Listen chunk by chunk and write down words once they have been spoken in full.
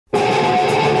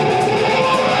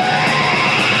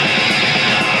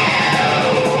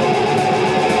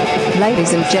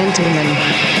Ladies and gentlemen,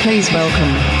 please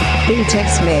welcome B-Tech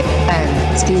Smith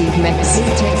and Steve Mex.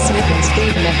 B-Tech Smith and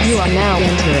Steve Mex. You are now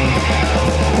entering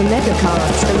the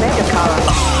MegaCast. The MegaCast.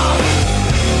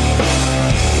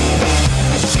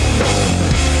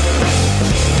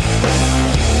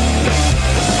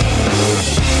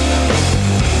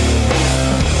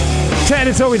 Ted,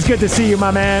 it's always good to see you,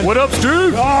 my man. What up,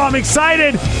 Steve? Oh, I'm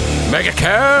excited.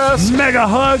 MegaCast. Mega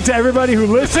hug to everybody who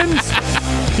listens.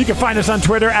 You can find us on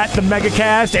Twitter at the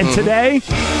MegaCast, and today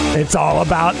it's all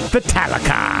about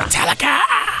Metallica. Metallica.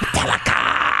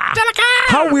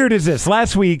 How weird is this?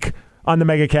 Last week on the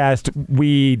MegaCast,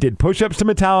 we did push-ups to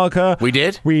Metallica. We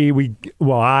did?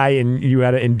 I and you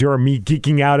had to endure me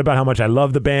geeking out about how much I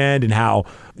love the band and how,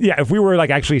 if we were like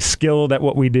actually skilled at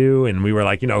what we do and we were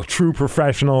like, true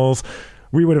professionals,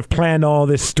 we would have planned all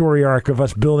this story arc of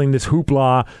us building this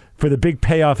hoopla for the big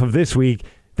payoff of this week.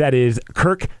 That is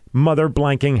Kirk mother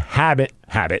blanking Hammett.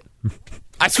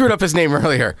 I screwed up his name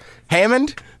earlier.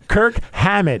 Hammond? Kirk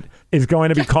Hammett is going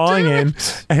to be calling in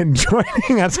and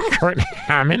joining us. Kirk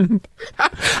Hammond?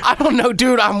 I don't know,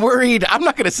 dude. I'm worried. I'm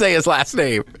not going to say his last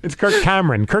name. It's Kirk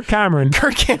Cameron. Kirk Cameron.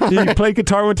 He played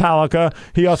guitar with Metallica.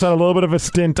 He also had a little bit of a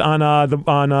stint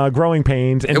on Growing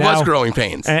Pains. And was Growing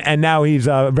Pains. And now he's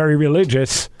very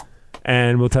religious,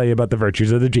 and we'll tell you about the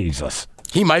virtues of the Jesus.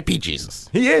 He might be Jesus.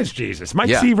 He is Jesus.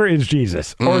 Mike Seaver is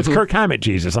Jesus. Or it's Kirk Hammett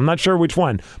Jesus. I'm not sure which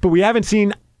one. But we haven't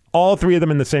seen all three of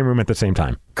them in the same room at the same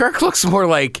time. Kirk looks more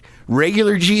like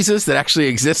regular Jesus that actually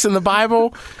exists in the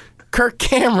Bible. Kirk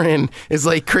Cameron is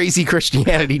like crazy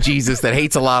Christianity Jesus that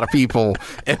hates a lot of people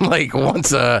and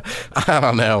wants the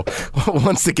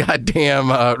goddamn,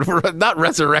 not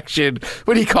resurrection.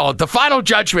 What do you call it? The final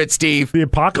judgment, Steve. The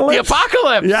apocalypse? The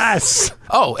apocalypse. Yes.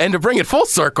 Oh, and to bring it full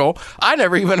circle, I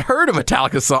never even heard a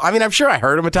Metallica song. I mean, I'm sure I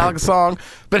heard a Metallica song,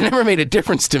 but it never made a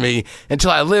difference to me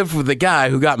until I lived with the guy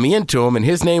who got me into him, and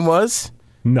his name was?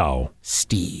 No.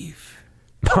 Steve.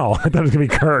 Oh, I thought it was going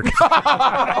to be Kirk.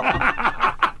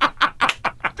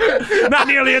 Not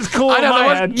nearly as cool in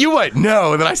my head. You went,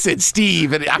 no, and then I said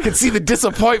Steve, and I could see the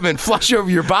disappointment flush over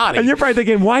your body. And you're probably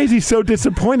thinking, why is he so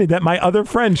disappointed that my other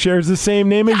friend shares the same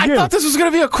name as you? I thought this was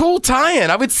going to be a cool tie-in.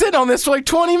 I would sit on this for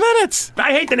 20 minutes.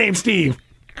 I hate the name Steve.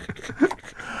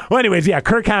 Well, anyways,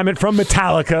 Kirk Hammett from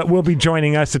Metallica will be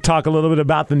joining us to talk a little bit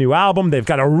about the new album. They've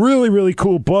got a really, really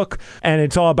cool book, and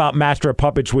it's all about Master of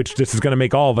Puppets, which this is going to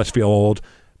make all of us feel old.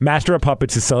 Master of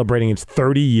Puppets is celebrating its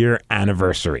 30-year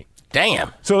anniversary.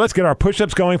 Damn. So let's get our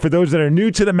push-ups going. For those that are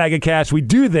new to the MegaCast, we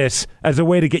do this as a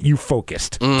way to get you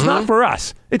focused. It's not for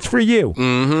us. It's for you.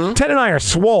 Ted and I are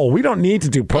swole. We don't need to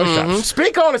do push-ups.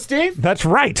 Speak on it, Steve. That's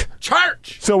right.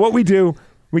 Church. So what we do,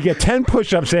 we get 10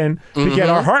 push-ups in to get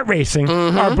our heart racing,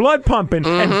 our blood pumping,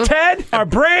 and Ted, our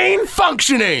brain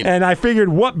functioning. And I figured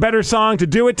what better song to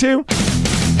do it to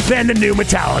than the new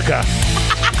Metallica.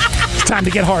 It's time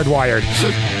to get hardwired.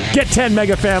 Get 10,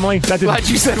 Mega Family. Glad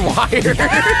you said wired.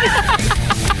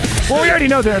 Well, we already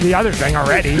know they're the other thing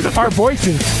already. Our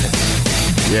voices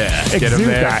get them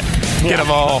there. That. Get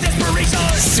them all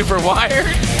super wired.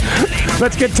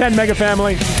 Let's get 10, Mega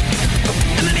Family. Here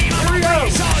we go.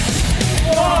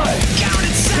 1,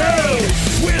 2,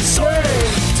 3,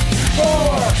 4,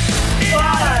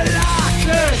 5,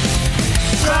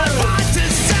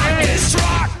 6, 7, 8.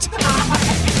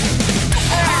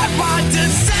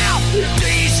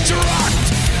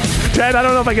 Ted, I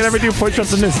don't know if I can ever do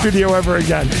push-ups in this studio ever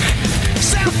again.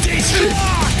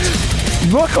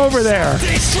 Look over there.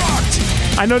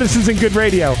 I know this isn't good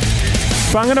radio,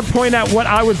 but I'm going to point out what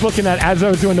I was looking at as I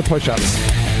was doing the push-ups.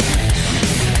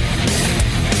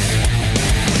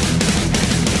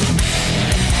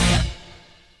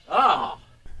 Oh.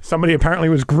 Somebody apparently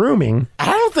was grooming. I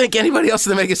don't think anybody else in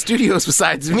the Mega Studios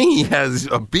besides me has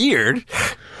a beard.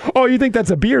 Oh, you think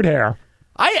that's a beard hair?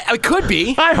 I could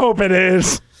be. I hope it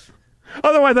is.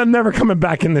 Otherwise, I'm never coming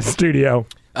back in this studio.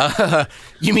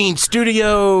 You mean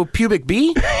Studio Pubic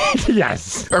B?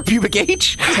 Yes. Or Pubic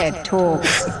H? TED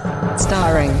Talks,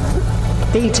 starring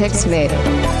B-Tech Smith.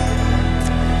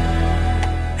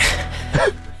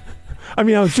 I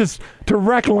mean, I was just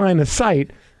direct line of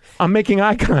sight. I'm making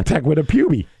eye contact with a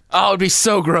pubie. Oh, it'd be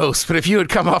so gross. But if you had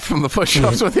come up from the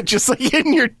push-ups with it just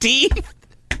in your teeth.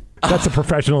 That's a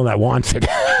professional that wants it.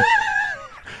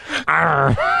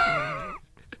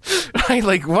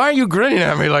 Why are you grinning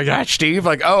at me like that, Steve?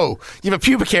 You have a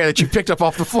pubic hair that you picked up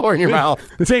off the floor in your mouth.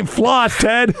 This ain't floss,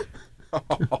 Ted.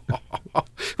 What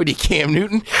are you, Cam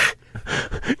Newton?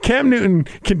 Cam Newton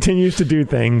continues to do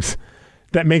things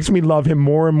that makes me love him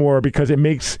more and more because it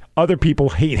makes other people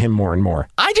hate him more and more.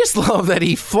 I just love that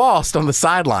he flossed on the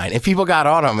sideline and people got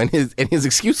on him and his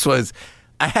excuse was,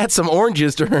 I had some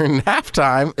oranges during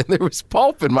halftime, and there was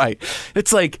pulp in my...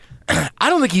 It's like, I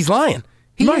don't think he's lying.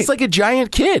 He was like a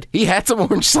giant kid. He had some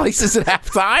orange slices at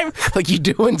halftime, like you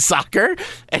do in soccer,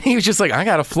 and he was just like, I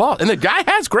got a flaw. And the guy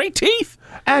has great teeth.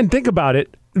 And think about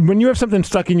it. When you have something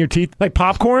stuck in your teeth, like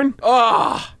popcorn,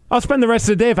 I'll spend the rest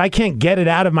of the day, if I can't get it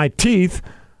out of my teeth,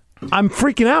 I'm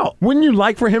freaking out. Wouldn't you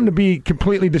like for him to be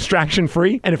completely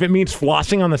distraction-free? And if it means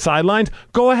flossing on the sidelines,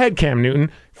 go ahead, Cam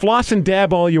Newton. Floss and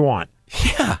dab all you want.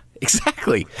 Yeah,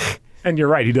 exactly. And you're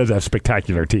right, he does have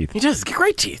spectacular teeth. He does.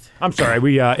 Great teeth. I'm sorry,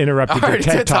 we interrupted your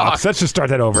TED Talks. Let's just start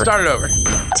that over. Start it over.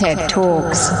 TED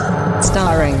Talks,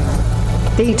 starring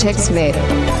D-Tech Smith.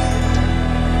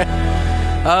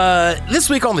 This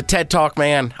week on the TED Talk,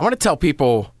 man, I want to tell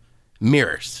people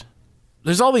mirrors.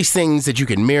 There's all these things that you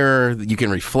can mirror, that you can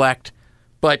reflect,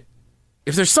 but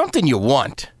if there's something you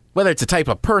want, whether it's a type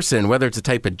of person, whether it's a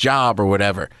type of job or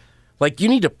whatever, like you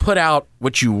need to put out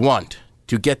what you want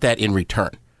to get that in return.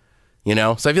 You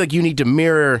know? So I feel like you need to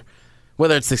mirror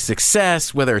whether it's a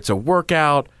success, whether it's a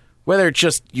workout, whether it's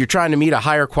just you're trying to meet a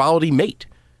higher quality mate.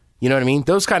 You know what I mean?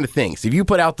 Those kind of things. If you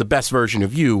put out the best version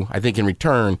of you, I think in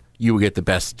return, you will get the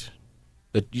best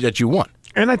that you want.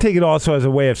 And I take it also as a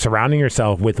way of surrounding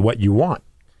yourself with what you want,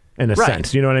 in a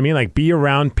sense. You know what I mean? Like, be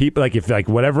around people, like, if, like,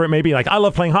 whatever it may be. Like, I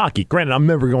love playing hockey. Granted, I'm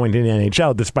never going to the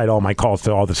NHL, despite all my calls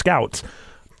to all the scouts.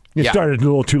 It started a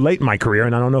little too late in my career,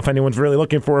 and I don't know if anyone's really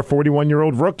looking for a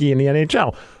 41-year-old rookie in the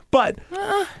NHL. But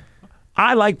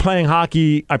I like playing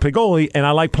hockey. I play goalie, and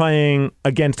I like playing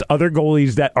against other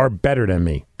goalies that are better than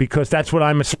me, because that's what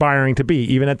I'm aspiring to be.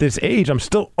 Even at this age, I'm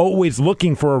still always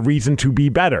looking for a reason to be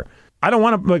better. I don't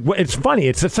want to, like, it's funny.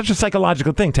 It's such a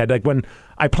psychological thing, Ted. Like, when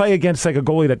I play against, like, a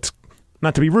goalie that's,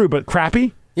 not to be rude, but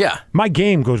crappy, my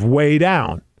game goes way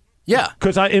down. Yeah.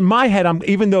 Because in my head,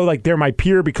 even though, like, they're my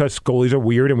peer because goalies are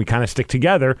weird and we kind of stick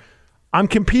together, I'm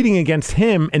competing against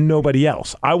him and nobody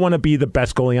else. I want to be the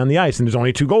best goalie on the ice, and there's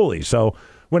only two goalies. So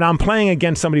when I'm playing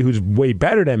against somebody who's way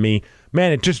better than me,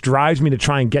 man, it just drives me to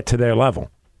try and get to their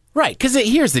level. Right, because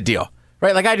here's the deal,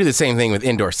 right? Like, I do the same thing with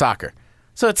indoor soccer.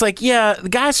 So it's like, yeah, the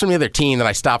guys from the other team that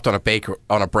I stopped on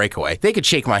a breakaway, they could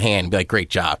shake my hand and be like, great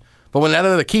job. But when that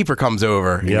other keeper comes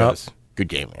over, he goes, good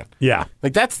game, man. Yeah.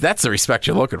 Like, that's the respect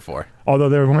you're looking for. Although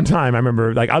there was one time, I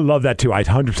remember, like, I love that too. I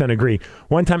 100% agree.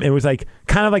 One time, it was like,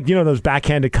 kind of like, you know, those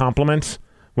backhanded compliments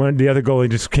when the other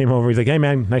goalie just came over. He's like, hey,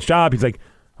 man, nice job. He's like,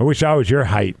 I wish I was your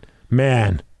height.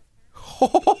 Man.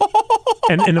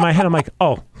 and in my head, I'm like,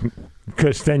 oh,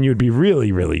 because then you'd be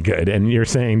really, really good. And you're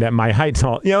saying that my height's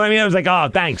all, you know what I mean? I was like, oh,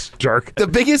 thanks, jerk. The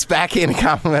biggest backhanded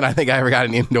compliment I think I ever got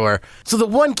in indoor. So the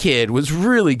one kid was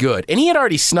really good, and he had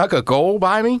already snuck a goal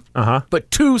by me. But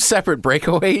two separate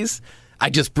breakaways, I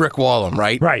just brick wall him,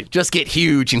 right? Right. Just get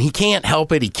huge, and he can't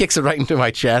help it. He kicks it right into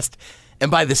my chest. And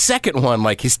by the second one,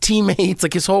 like, his teammates,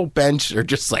 like, his whole bench are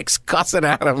just, like, cussing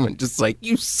at him and just like,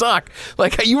 you suck.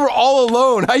 Like, you were all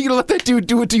alone. How are you going to let that dude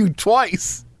do it to you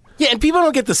twice? Yeah, and people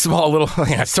don't get the small little,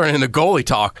 it's turning into goalie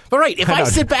talk. But right, if I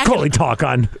sit back... Goalie talk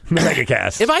on the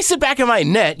MegaCast. If I sit back in my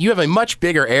net, you have a much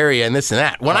bigger area and this and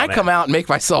that. When I come out and make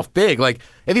myself big, like,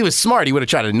 if he was smart, he would have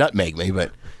tried to nutmeg me,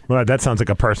 but... Well, that sounds like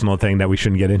a personal thing that we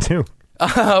shouldn't get into.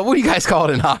 What do you guys call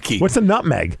it in hockey? What's a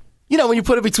nutmeg? You know, when you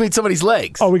put it between somebody's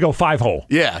legs. Oh, we go 5-hole.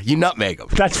 Yeah, you nutmeg them.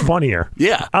 That's funnier.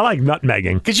 Yeah. I like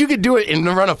nutmegging. Because you could do it in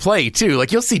the run of play, too.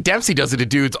 Like, you'll see Dempsey does it to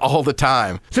dudes all the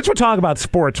time. Since we're talking about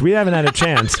sports, we haven't had a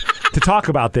chance to talk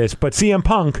about this, but CM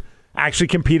Punk actually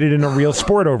competed in a real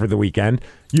sport over the weekend.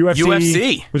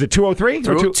 UFC. Was it 203?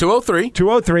 203.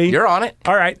 203. You're on it.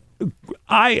 All right.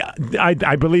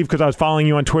 I believe, because I was following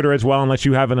you on Twitter as well, unless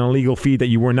you have an illegal feed that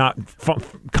you were not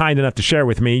kind enough to share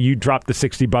with me, you dropped the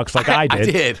 $60 like I did.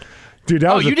 I did. Dude,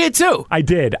 you did too? I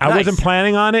did. Nice. I wasn't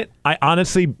planning on it. I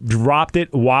honestly dropped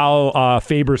it while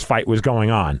Faber's fight was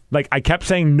going on. Like, I kept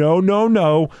saying,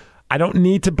 no. I don't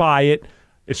need to buy it.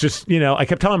 It's just, you know, I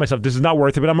kept telling myself, this is not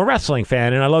worth it, but I'm a wrestling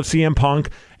fan, and I love CM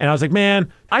Punk. And I was like,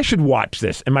 man, I should watch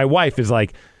this. And my wife is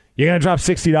like, you're going to drop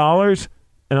 $60?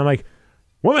 And I'm like,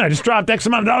 woman, I just dropped X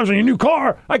amount of dollars on your new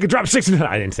car. I could drop $60.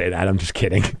 I didn't say that. I'm just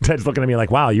kidding. Ted's looking at me like,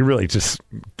 wow, you really just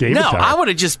gave it to her. No, I would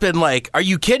have just been like, are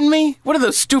you kidding me? What are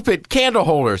those stupid candle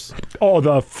holders? Oh,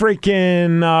 the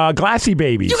freaking glassy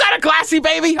babies. You got a glassy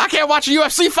baby? I can't watch a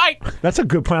UFC fight. That's a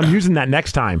good plan. I'm using that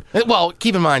next time. Well,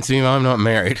 keep in mind, Steve, I'm not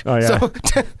married. Oh, yeah. So,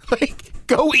 like,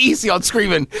 go easy on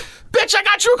screaming, bitch, I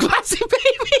got you a glassy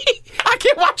baby. I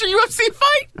can't watch a UFC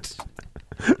fight.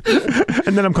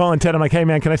 And then I'm calling Ted. I'm like, hey,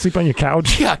 man, can I sleep on your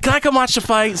couch? Yeah, can I come watch the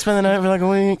fight and spend the night for like a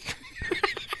week?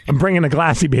 I'm bringing a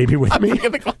glassy baby with me.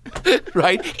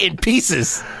 Right? In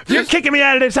pieces. You're kicking me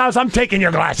out of this house. I'm taking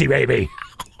your glassy baby.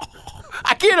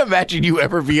 I can't imagine you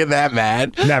ever being that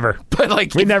mad. Never. But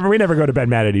like we never go to bed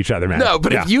mad at each other, man. No,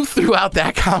 but if you threw out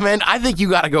that comment, I think you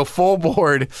got to go full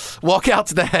board, walk out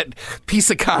to that piece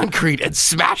of concrete and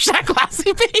smash that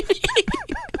glassy baby.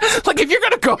 Like if you're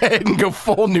going to go ahead and go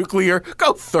full nuclear,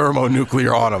 go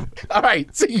thermonuclear on him. All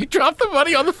right, so you dropped the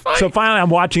money on the fight. So finally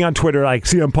I'm watching on Twitter like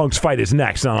CM Punk's fight is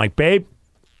next. And I'm like, babe,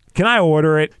 can I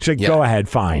order it? She's like, go ahead,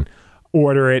 fine.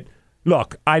 Order it.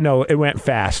 Look, I know it went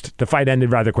fast. The fight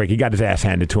ended rather quick. He got his ass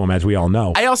handed to him, as we all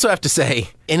know. I also have to say,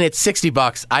 and it's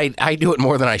 $60, I do it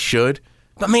more than I should.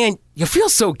 But man, you feel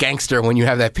so gangster when you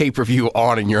have that pay-per-view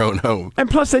on in your own home.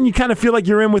 And plus then you kind of feel like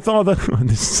you're in with all the,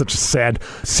 this is such a sad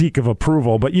seek of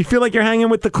approval, but you feel like you're hanging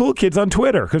with the cool kids on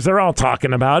Twitter because they're all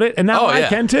talking about it. And now I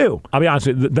can too. I'll be honest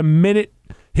with you, the minute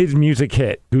his music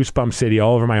hit, Goosebump City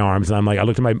all over my arms, and I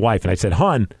looked at my wife and I said,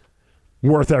 "Hun,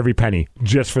 worth every penny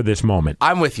just for this moment."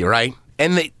 I'm with you, right?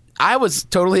 And I was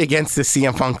totally against this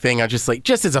CM Punk thing. I was just like,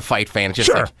 just as a fight fan, just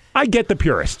sure, like, I get the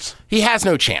purists. He has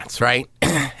no chance, right?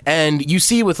 And you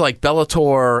see with like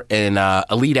Bellator and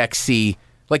Elite XC,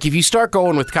 like if you start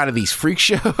going with kind of these freak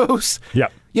shows,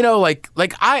 yep. You know, like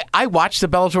I watch the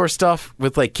Bellator stuff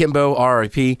with like Kimbo,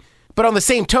 RIP. But on the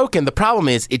same token, the problem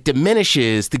is it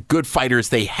diminishes the good fighters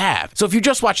they have. So if you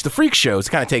just watch the freak shows,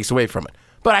 it kind of takes away from it.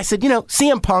 But I said,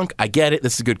 CM Punk, I get it.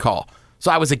 This is a good call.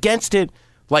 So I was against it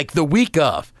like the week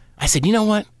of. I said, you know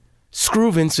what?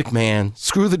 Screw Vince McMahon.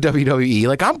 Screw the WWE.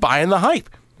 Like, I'm buying the hype.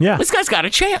 Yeah. This guy's got a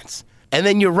chance. And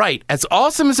then you're right. As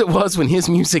awesome as it was when his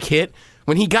music hit,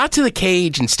 when he got to the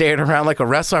cage and stared around like a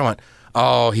wrestler, I went,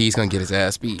 oh, he's going to get his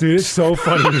ass beat. Dude, it's so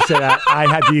funny to say that.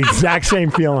 I had the exact same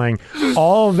feeling.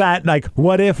 All of that, like,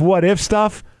 what if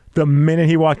stuff, the minute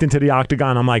he walked into the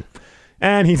octagon, I'm like,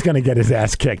 and he's going to get his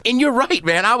ass kicked. And you're right,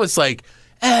 man. I was like,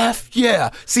 F, yeah,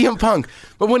 CM Punk.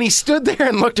 But when he stood there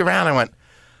and looked around, I went,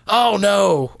 oh,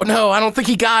 no, I don't think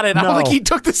he got it. I don't think he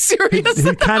took this serious.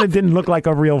 He kind of didn't look like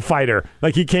a real fighter.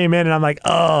 Like, he came in and I'm like,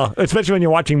 oh, especially when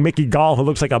you're watching Mickey Gall, who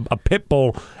looks like a pit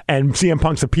bull, and CM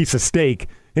Punk's a piece of steak,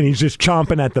 and he's just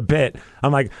chomping at the bit.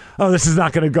 I'm like, oh, this is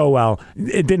not going to go well.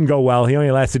 It didn't go well. He only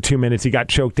lasted 2 minutes. He got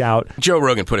choked out. Joe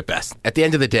Rogan put it best. At the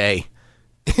end of the day,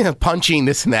 punching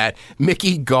this and that,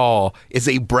 Mickey Gall is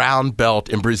a brown belt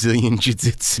in Brazilian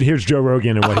Jiu-Jitsu. Here's Joe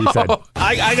Rogan and what he said.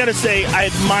 I got to say, I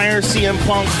admire CM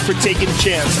Punk for taking a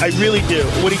chance. I really do.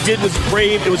 What he did was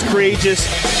brave. It was courageous.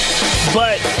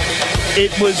 But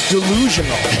it was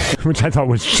delusional. Which I thought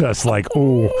was just like,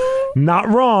 oh, not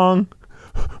wrong,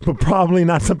 but probably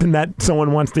not something that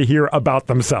someone wants to hear about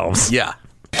themselves. Yeah.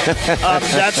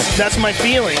 That's my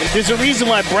feeling. There's a reason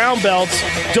why brown belts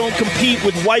don't compete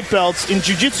with white belts in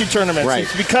jiu-jitsu tournaments. Right.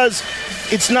 It's because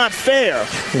it's not fair.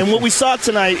 And what we saw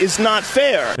tonight is not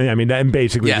fair. I mean, that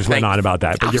basically just went on about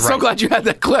that. But I'm you're so right. glad you had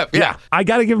that clip. Yeah. I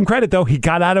got to give him credit, though. He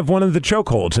got out of one of the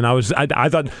chokeholds. And I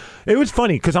thought it was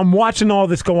funny because I'm watching all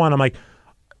this go on. I'm like,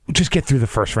 just get through the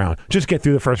first round. Just get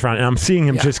through the first round. And I'm seeing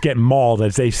him just get mauled,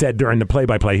 as they said during the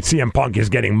play-by-play. CM Punk is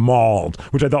getting mauled,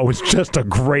 which I thought was just a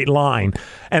great line.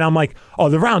 And I'm like, oh,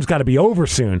 the round's got to be over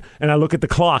soon. And I look at the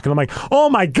clock, and I'm like, oh,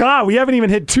 my God, we haven't even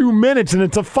hit 2 minutes, and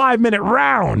it's a 5-minute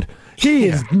round. He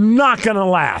is not going to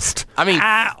last. I mean,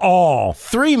 at all.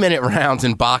 3-minute rounds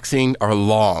in boxing are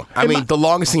long. I mean, the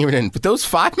longest thing you've been in. But those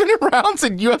 5-minute rounds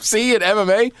in UFC and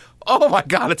MMA, oh my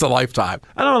God, it's a lifetime.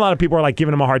 I know a lot of people are like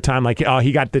giving him a hard time, like, oh,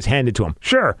 he got this handed to him.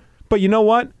 Sure. But you know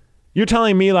what? You're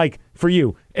telling me, like, for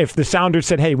you, if the Sounders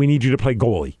said, hey, we need you to play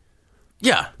goalie.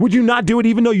 Yeah. Would you not do it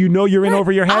even though you know you're in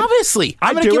over your head? Obviously.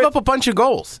 I'm going to give up a bunch of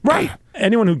goals. Right.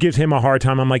 Anyone who gives him a hard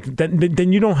time, I'm like,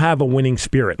 then you don't have a winning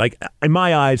spirit. Like, in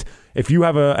my eyes, if you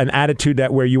have an attitude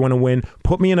that where you want to win,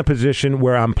 put me in a position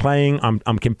where I'm playing,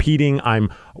 I'm competing,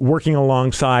 I'm working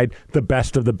alongside the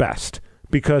best of the best.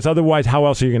 Because otherwise, how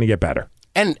else are you going to get better?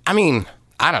 And, I mean,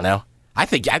 I don't know. I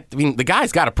mean, the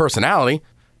guy's got a personality.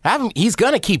 He's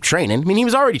going to keep training. I mean, he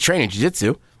was already training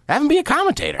jiu-jitsu. Have him be a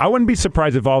commentator. I wouldn't be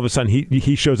surprised if all of a sudden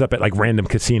he shows up at like random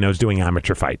casinos doing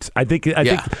amateur fights. I think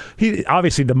he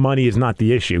obviously the money is not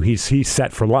the issue. He's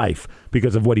set for life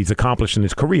because of what he's accomplished in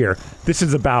his career. This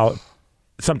is about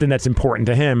something that's important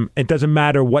to him. It doesn't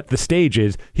matter what the stage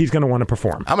is. He's going to want to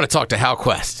perform. I'm going to talk to Hal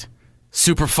Quest,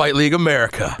 Super Fight League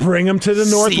America. Bring him to the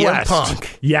Northwest. CM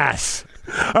Punk. Yes.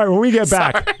 All right, when we get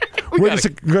back,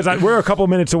 we're a couple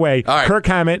minutes away. All right. Kirk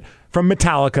Hammett from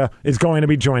Metallica is going to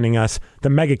be joining us. The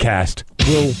MegaCast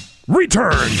will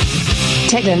return.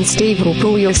 Ted and Steve will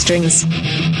pull your strings.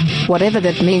 Whatever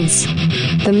that means.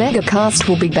 The MegaCast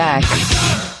will be back.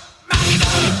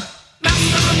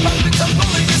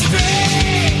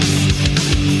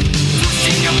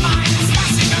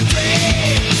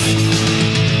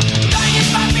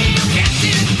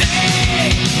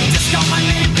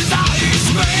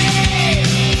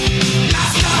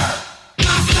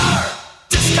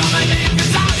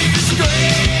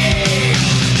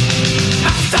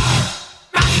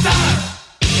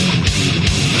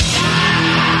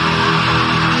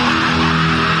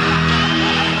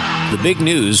 big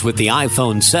news with the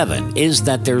iPhone 7 is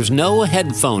that there's no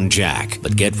headphone jack.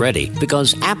 But get ready,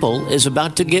 because Apple is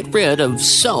about to get rid of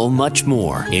so much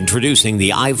more. Introducing the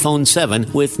iPhone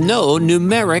 7 with no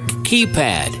numeric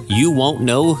keypad. You won't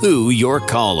know who you're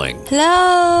calling.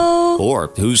 Hello? Or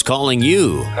who's calling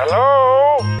you.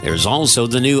 Hello? There's also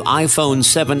the new iPhone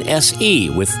 7 SE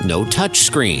with no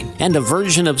touchscreen and a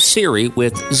version of Siri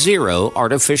with zero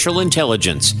artificial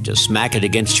intelligence to smack it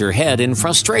against your head in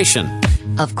frustration.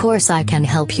 Of course I can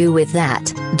help you with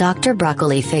that, Dr.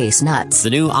 Broccoli Face Nuts. The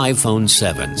new iPhone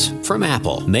 7s from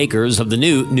Apple, makers of the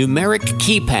new numeric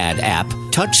keypad app,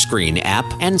 touchscreen app,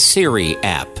 and Siri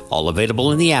app. All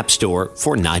available in the App Store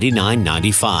for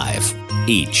 $99.95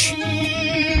 each.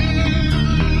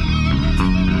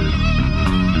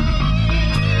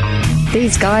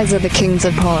 These guys are the kings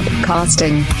of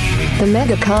podcasting. The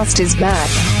MegaCast is back.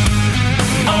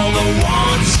 All the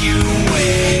wants you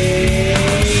waste,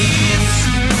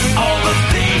 all the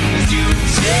things you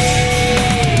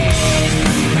take,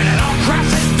 and it all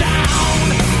crashes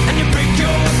down, and you break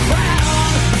your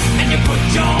crown, and you put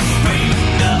your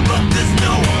feet up, but there's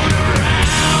no one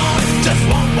around. Just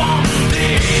one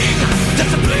thing,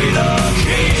 just to play the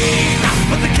king,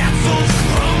 but the castle's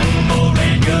crumbled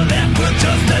and you're left with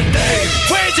just a name.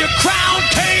 Where's your crown,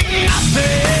 king?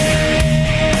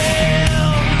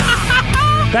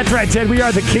 That's right, Ted. We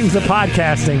are the kings of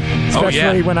podcasting,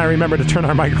 especially when I remember to turn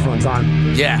our microphones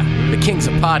on. Yeah, the kings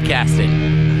of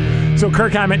podcasting. So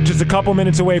Kirk Hammett, just a couple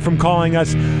minutes away from calling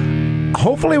us.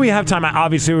 Hopefully we have time.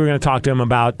 Obviously, we're going to talk to him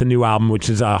about the new album, which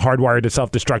is Hardwired to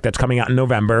Self-Destruct, that's coming out in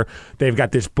November. They've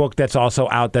got this book that's also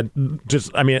out that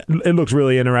it looks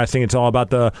really interesting. It's all about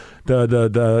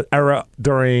the era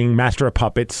during Master of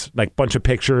Puppets, like bunch of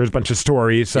pictures, bunch of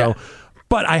stories. So. Yeah.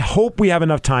 But I hope we have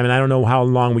enough time, and I don't know how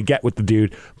long we get with the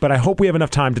dude, but I hope we have enough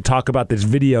time to talk about this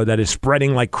video that is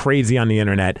spreading like crazy on the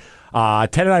internet.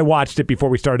 Ted and I watched it before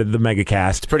we started the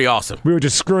MegaCast. Pretty awesome. We were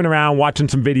just screwing around, watching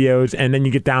some videos, and then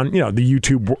you get down, the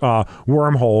YouTube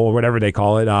wormhole or whatever they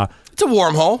call it. It's a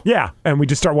wormhole. Yeah, and we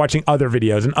just start watching other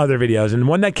videos. And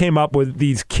one that came up with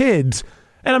these kids,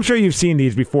 and I'm sure you've seen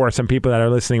these before, some people that are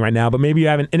listening right now, but maybe you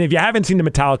haven't. And if you haven't seen the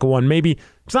Metallica one, maybe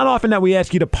it's not often that we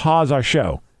ask you to pause our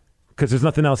show, because there's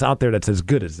nothing else out there that's as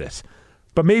good as this.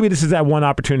 But maybe this is that one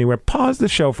opportunity where pause the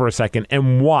show for a second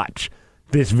and watch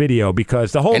this video,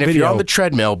 because the whole video... And if you're on the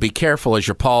treadmill, be careful as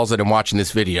you're pausing and watching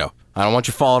this video. I don't want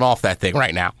you falling off that thing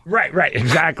right now. Right,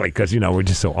 exactly, because, we're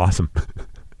just so awesome.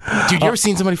 Dude, you ever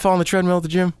seen somebody fall on the treadmill at the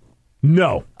gym?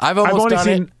 No. I've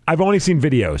only seen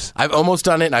videos. I've almost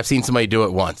done it, and I've seen somebody do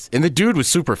it once. And the dude was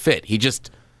super fit. He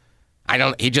just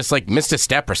missed a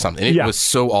step or something. It was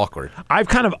so awkward. I've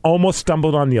kind of almost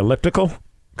stumbled on the elliptical.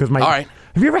 All right.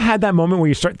 Have you ever had that moment where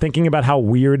you start thinking about how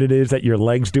weird it is that your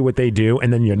legs do what they do,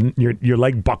 and then your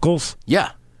leg buckles?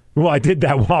 Yeah. Well, I did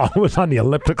that while I was on the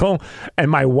elliptical, and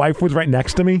my wife was right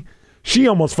next to me. She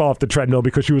almost fell off the treadmill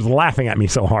because she was laughing at me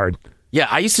so hard. Yeah,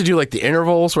 I used to do like the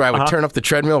intervals where I would turn up the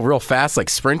treadmill real fast, like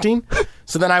sprinting.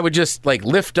 So then I would just like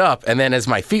lift up, and then as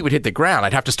my feet would hit the ground,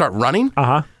 I'd have to start running.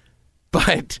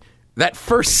 But that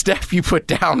first step you put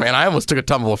down, man, I almost took a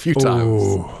tumble a few times.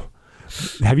 Ooh.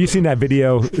 Have you seen that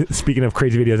video, speaking of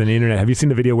crazy videos on the internet, have you seen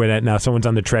the video where now someone's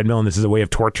on the treadmill and this is a way of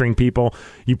torturing people?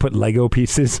 You put Lego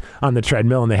pieces on the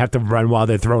treadmill and they have to run while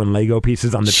they're throwing Lego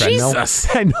pieces on the treadmill?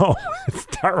 Jesus. I know. It's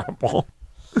terrible.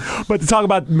 But to talk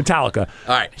about Metallica.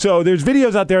 All right. So there's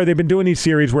videos out there. They've been doing these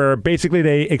series where basically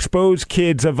they expose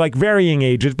kids of like varying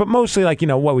ages, but mostly like,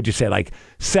 what would you say, like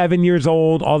 7 years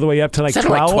old all the way up to like 12?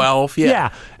 Like 12, yeah.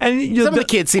 Yeah. And some of the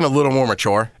kids seem a little more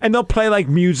mature. And they'll play like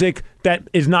music that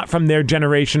is not from their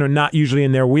generation or not usually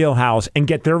in their wheelhouse and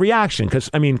get their reaction. Because,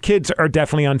 kids are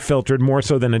definitely unfiltered more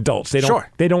so than adults.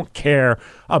 They don't care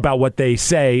about what they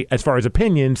say as far as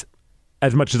opinions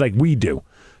as much as like we do.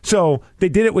 So they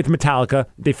did it with Metallica.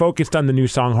 They focused on the new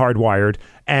song Hardwired,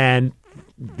 and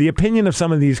the opinion of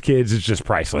some of these kids is just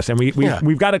priceless. And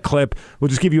we've got a clip. We'll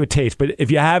just give you a taste. But if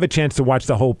you have a chance to watch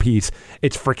the whole piece,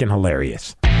 it's freaking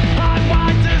hilarious.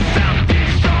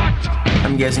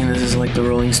 I'm guessing this is like the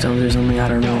Rolling Stones or something. I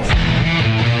don't know.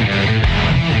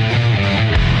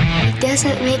 It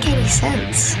doesn't make any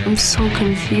sense. I'm so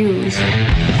confused.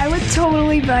 I would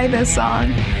totally buy this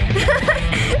song.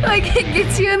 Like, it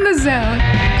gets you in the zone.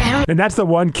 And that's the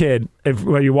one kid,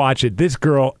 when you watch it, this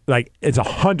girl, like, is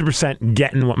 100%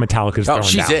 getting what Metallica's throwing down.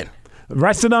 She's in. The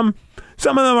rest of them,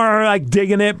 some of them are, like,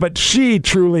 digging it, but she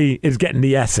truly is getting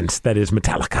the essence that is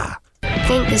Metallica. I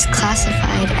think this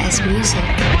classified as music.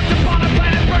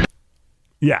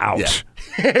 Yeah, ouch.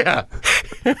 Yeah.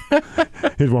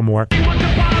 Here's one more.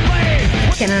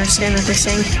 Can't understand what they're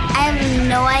saying. I have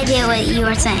no idea what you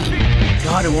are saying.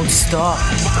 God, it won't stop.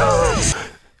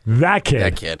 That kid.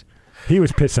 That kid. He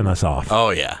was pissing us off.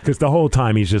 Oh, yeah. Because the whole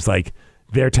time he's just like,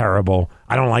 they're terrible.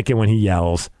 I don't like it when he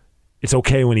yells. It's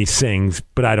okay when he sings,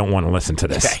 but I don't want to listen to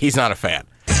this. Yeah, he's not a fan.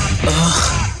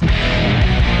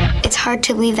 It's hard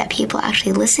to believe that people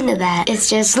actually listen to that. It's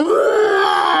just...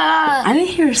 I didn't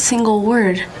hear a single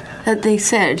word that they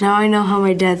said. Now I know how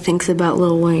my dad thinks about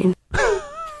Lil Wayne.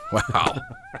 Wow.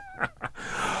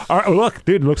 All right, look,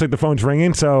 dude, looks like the phone's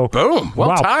ringing, so... Boom.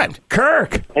 Well timed.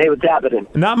 Kirk! Hey, what's happening?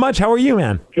 Not much. How are you,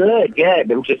 man? Good.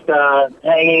 I'm just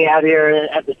hanging out here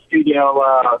at the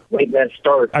studio waiting to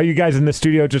start. Are you guys in the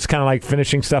studio just kind of like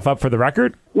finishing stuff up for the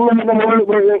record? No,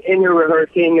 we're in here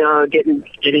rehearsing,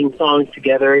 getting songs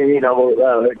together,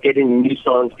 getting new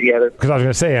songs together. Because I was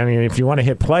going to say, I mean, if you want to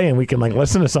hit play and we can like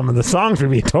listen to some of the songs,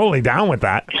 we'd be totally down with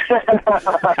that.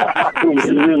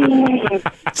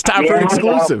 It's time for an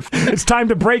exclusive. It's time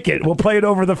to break it. We'll play it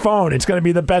over the phone. It's going to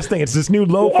be the best thing. It's this new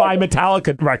lo-fi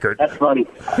Metallica record. That's funny.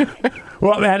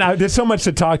 Well, man, there's so much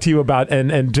to talk to you about,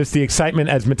 and just the excitement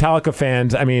as Metallica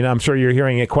fans. I mean, I'm sure you're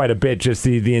hearing it quite a bit, just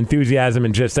the enthusiasm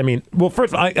and just, I mean, well,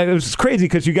 first, it was crazy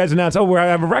because you guys announced, we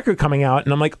have a record coming out,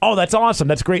 and I'm like, oh, that's awesome.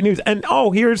 That's great news. And,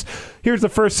 here's the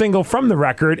first single from the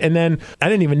record, and then I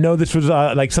didn't even know this was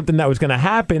like something that was going to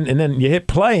happen, and then you hit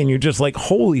play, and you're just like,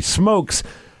 holy smokes.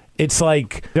 It's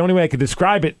like, the only way I could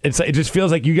describe it, it just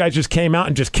feels like you guys just came out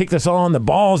and just kicked us all in the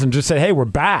balls and just said, hey, we're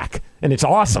back. And it's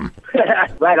awesome.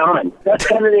 Right on. That's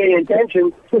kind of the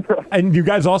intention. And you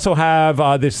guys also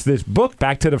have this book,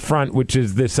 Back to the Front, which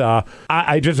is this,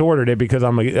 I just ordered it because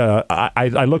I'm like,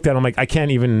 I looked at it, I'm like, I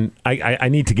can't even, I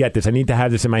need to get this. I need to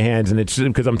have this in my hands. And it's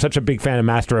because I'm such a big fan of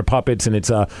Master of Puppets. And it's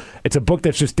a book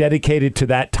that's just dedicated to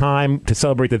that time to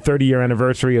celebrate the 30-year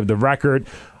anniversary of the record.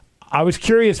 I was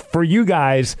curious for you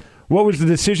guys, what was the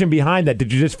decision behind that?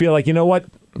 Did you just feel like, you know what,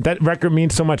 that record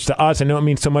means so much to us. I know it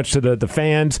means so much to the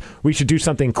fans. We should do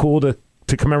something cool to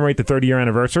commemorate the 30-year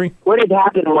anniversary? What had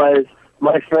happened was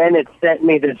my friend had sent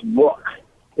me this book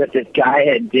that this guy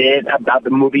had did about the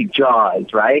movie Jaws,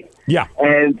 right? Yeah.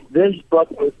 And this book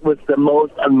was the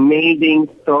most amazing,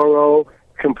 thorough,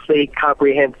 complete,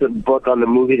 comprehensive book on the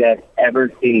movie that I've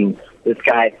ever seen. This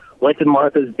guy went to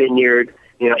Martha's Vineyard,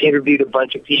 interviewed a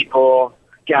bunch of people,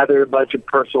 gathered a bunch of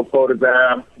personal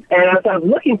photographs. And as I was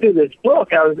looking through this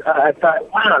book, I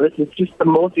thought, wow, this is just the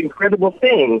most incredible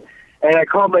thing. And I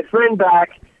called my friend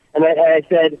back, and I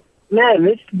said, man,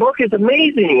 this book is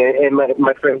amazing. And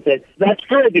my friend said, that's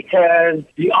good because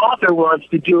the author wants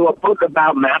to do a book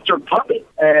about Master of Puppets.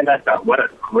 And I thought, what a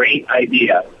great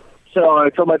idea. So I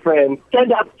told my friend,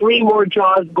 send out 3 more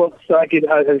Jaws books so I could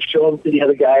show them to the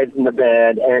other guys in the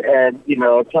band and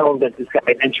tell them that this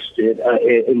guy is interested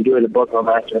in doing a book on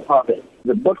Master of Puppets.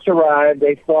 The books arrived.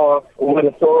 They saw what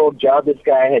a thorough job this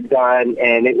guy had done,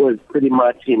 and it was pretty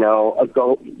much, a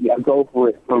go for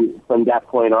it from that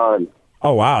point on.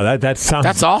 Oh, wow. That sounds...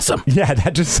 That's awesome. Yeah,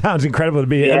 that just sounds incredible to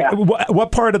me. Yeah.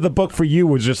 What part of the book for you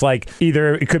was just like,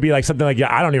 either it could be like something like,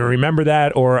 yeah, I don't even remember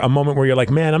that, or a moment where you're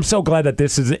like, man, I'm so glad that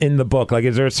this is in the book. Like,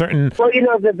 is there a certain... Well,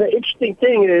 the interesting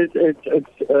thing is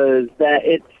that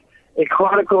it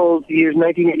chronicles the years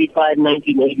 1985 and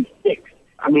 1986.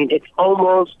 I mean, it's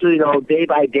almost, day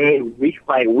by day, week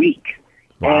by week.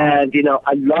 Wow. And,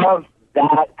 I love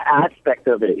that aspect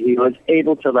of it. He was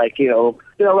able to,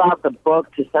 fill out the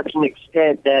book to such an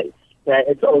extent that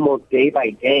it's almost day by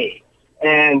day.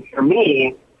 And for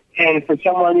me, and for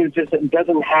someone who just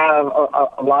doesn't have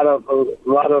a lot of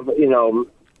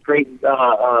great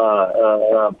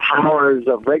powers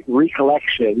of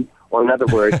recollection, or in other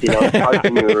words, it's hard for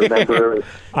me to remember.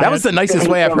 That was the nicest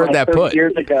way I've heard that put.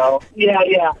 Years ago.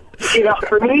 Yeah.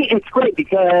 For me, it's great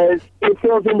because it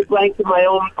fills in the blanks in my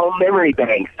own memory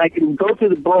banks. I can go through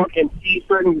the book and see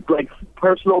certain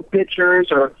personal pictures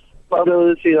or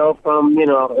photos, from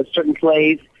a certain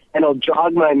place, and it'll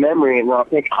jog my memory, and I'll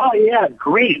think, oh yeah,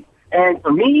 great. And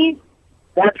for me,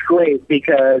 that's great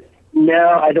because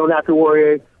now I don't have to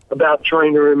worry about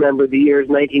trying to remember the years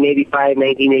 1985,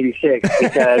 1986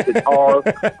 because it's all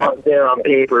there on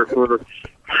paper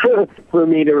for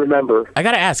me to remember. I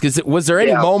got to ask, was there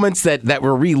any moments that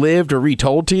were relived or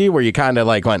retold to you where you kind of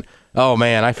went, oh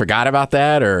man, I forgot about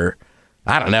that, or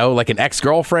I don't know, like an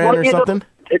ex-girlfriend or something?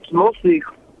 It's mostly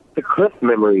the Cliff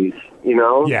memories,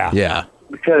 Yeah.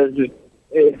 Because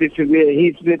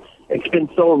it's been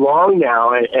so long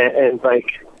now, and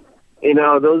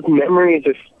those memories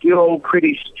are still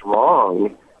pretty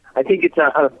strong. I think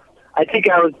I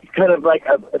was kind of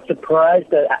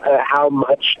surprised at how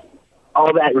much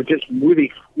all that just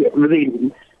really,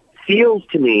 really feels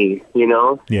to me,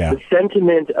 Yeah. The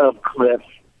sentiment of Cliff,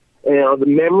 the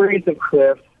memories of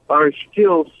Cliff are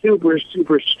still super,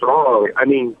 super strong. I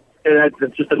mean, and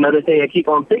that's just another thing I keep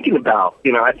on thinking about.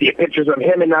 You know, I see pictures of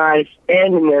him and I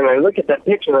standing there, and I look at that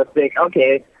picture and I think,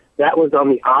 okay, that was on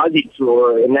the Aussie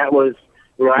tour, and that was,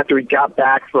 you know, after we got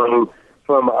back from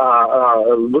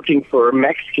looking for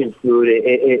Mexican food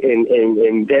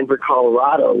in Denver,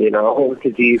 Colorado, you know,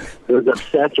 because he was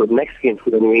obsessed with Mexican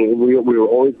food. I mean, we were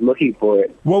always looking for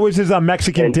it. What was his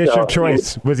Mexican dish of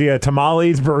choice? Was he a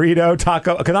tamales, burrito,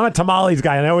 taco? Because I'm a tamales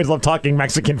guy, and I always love talking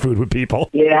Mexican food with people.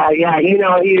 Yeah, you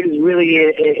know, he was really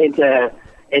into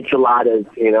enchiladas,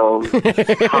 you know,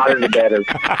 hotter the better.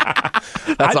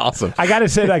 That's awesome. I gotta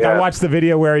say, I watched the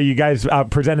video where you guys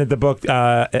presented the book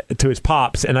to his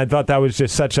pops, and I thought that was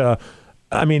just such a,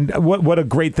 I mean, what a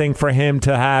great thing for him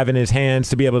to have in his hands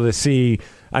to be able to see.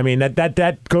 I mean,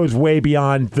 that goes way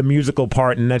beyond the musical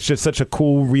part, and that's just such a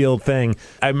cool, real thing.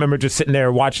 I remember just sitting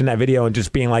there watching that video and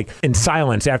just being like in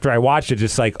silence after I watched it,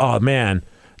 just like, oh man.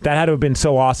 That had to have been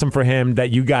so awesome for him that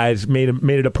you guys made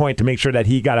it a point to make sure that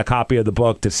he got a copy of the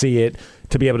book to see it,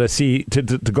 to be able to see, to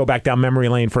go back down memory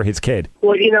lane for his kid.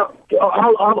 Well, you know,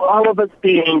 all of us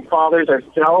being fathers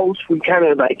ourselves, we kind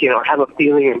of like, you know, have a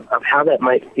feeling of how that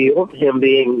might feel, him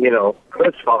being, you know,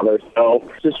 Kirk's father. So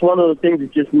it's just one of those things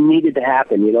that just needed to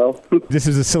happen, you know? This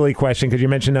is a silly question because you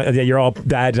mentioned that you're all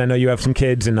dads. I know you have some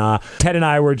kids. And Ted and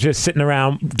I were just sitting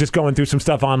around, just going through some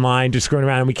stuff online, just screwing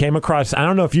around. And we came across, I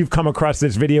don't know if you've come across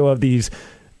this video of these,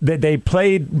 they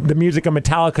played the music of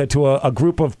Metallica to a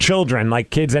group of children, like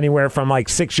kids anywhere from like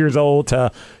 6 years old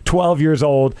to 12 years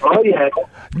old. Oh, yeah.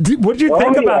 What did you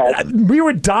think about that? We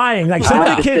were dying. Like, some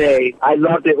of the kids. I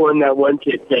loved it when that one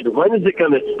kid said, when is it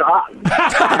going to stop?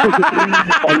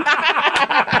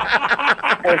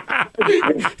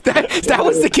 that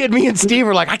was the kid me and Steve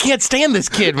were like, I can't stand this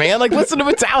kid, man. Like, listen to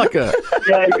Metallica.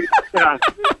 Yeah.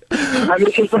 I mean,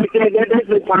 it's like, there's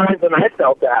been times when I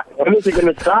felt that. When is it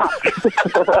going to stop?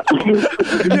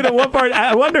 You know, one part,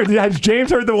 I wonder, has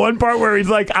James heard the one part where he's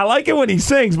like, I like it when he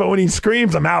sings, but when he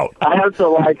screams, I'm out. I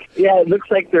also like, it looks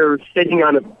like they're sitting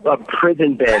on a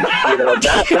prison bench. You know,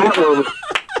 that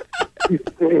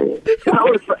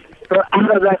was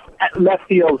out of that left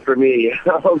field for me.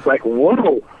 I was like,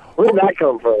 whoa. Where did that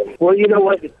come from? Well, you know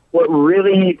what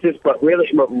really just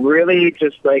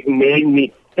like made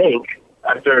me think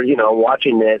after, you know,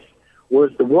 watching this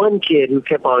was the one kid who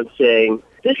kept on saying,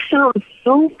 this sounds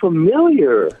so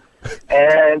familiar.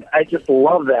 And I just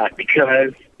love that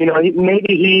because, you know,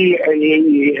 maybe he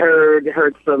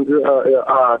heard some, you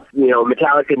know,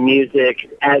 Metallica music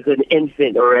as an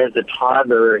infant or as a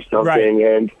toddler or something,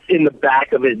 right. And in the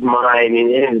back of his mind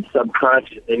and in his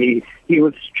subconscious, and he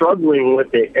was struggling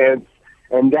with it,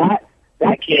 and that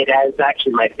kid is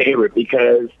actually my favorite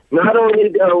because not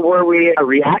only were we a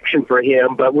reaction for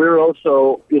him, but we were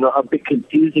also, you know, a bit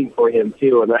confusing for him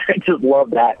too, and I just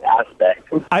love that aspect.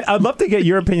 I'd love to get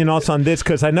your opinion also on this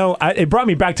because I know it brought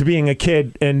me back to being a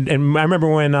kid, and I remember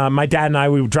when my dad and I,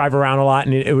 we would drive around a lot,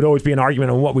 and it would always be an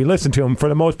argument on what we listened to, and for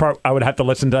the most part, I would have to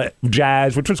listen to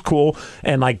jazz, which was cool,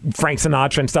 and like Frank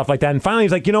Sinatra and stuff like that, and finally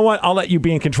he's like, you know what, I'll let you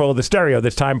be in control of the stereo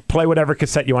this time, play whatever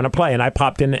cassette you want to play, and I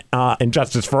popped in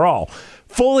Justice for All,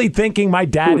 fully thinking my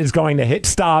dad is going to hit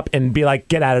stop and be like,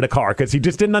 get out of the car, because he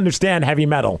just didn't understand heavy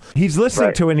metal. He's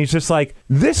listening to it, and he's just like,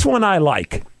 this one I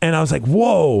like. And I was like,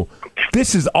 whoa,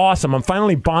 this is awesome. I'm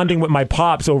finally bonding with my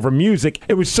pops over music.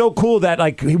 It was so cool that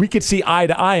like we could see eye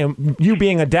to eye. And you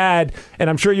being a dad, and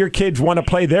I'm sure your kids want to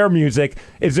play their music.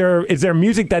 Is there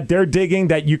music that they're digging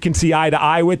that you can see eye to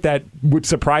eye with that would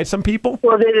surprise some people?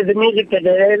 Well, the music that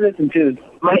they listen to.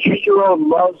 My 8-year-old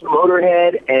loves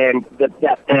Motorhead and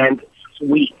that band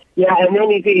Sweet. Yeah, and then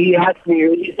he asked me,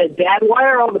 he said, Dad, why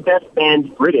are all the best bands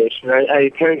British? And I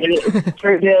turned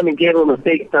to him and gave him a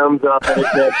big thumbs up. And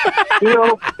I said, you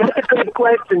know, that's a good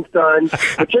question, son.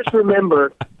 But just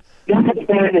remember, that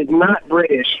band is not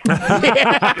British.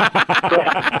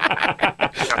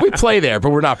 We play there,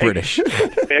 but we're not British.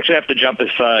 We actually have to jump if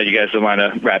you guys don't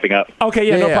mind wrapping up. Okay,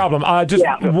 no problem. Just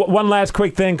one last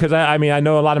quick thing, because I mean, I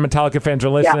know a lot of Metallica fans are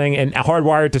listening, and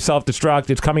Hardwired to Self-Destruct,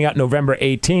 it's coming out November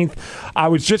 18th. I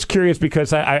was just curious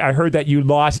because I heard that you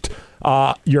lost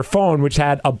your phone, which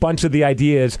had a bunch of the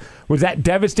ideas. Was that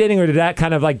devastating, or did that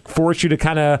kind of like force you to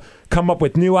kind of come up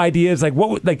with new ideas? Like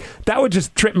that would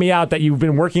just trip me out that you've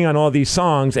been working on all these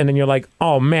songs, and then you're like,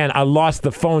 oh man, I lost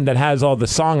the phone that has all the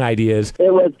song ideas.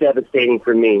 It was devastating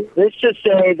for me. Let's just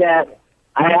say that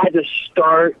I had to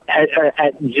start at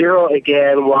zero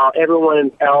again while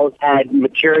everyone else had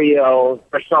material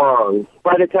for songs.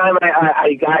 By the time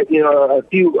I got, a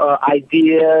few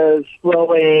ideas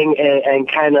flowing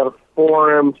and kind of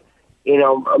formed,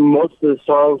 most of the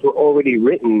songs were already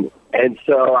written. And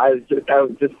so I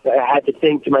had to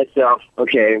think to myself,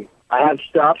 okay, I have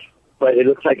stuff, but it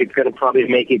looks like it's going to probably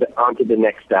make it onto the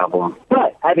next album.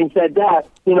 But having said that,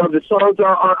 the songs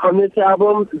on this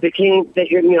album, they came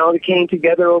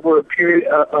together over a period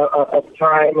of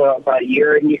time, about a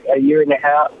year and a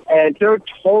half, and they're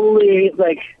totally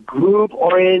like group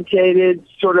orientated,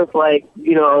 sort of like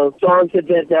songs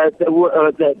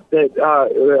that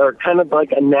are kind of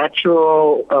like a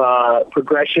natural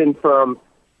progression from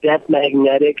Death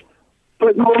Magnetic.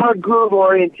 But more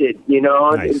groove-oriented,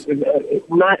 Nice. It's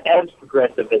not as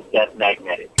progressive as Death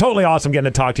Magnetic. Totally awesome getting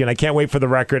to talk to you, and I can't wait for the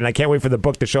record, and I can't wait for the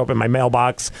book to show up in my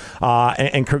mailbox.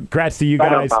 And congrats to you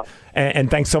guys, and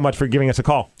thanks so much for giving us a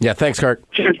call. Yeah, thanks, Kirk.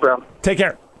 Cheers, bro. Take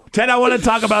care. Ted, I want to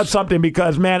talk about something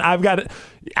because, man,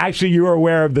 actually, you were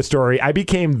aware of the story. I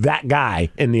became that guy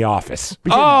in the office.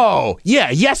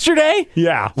 Yesterday?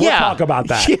 Yeah, we'll talk about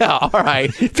that. Yeah, all right.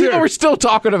 People were still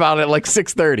talking about it at like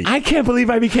 6:30. I can't believe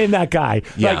I became that guy.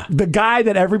 Yeah. Like, the guy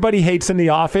that everybody hates in the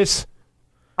office,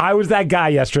 I was that guy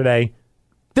yesterday.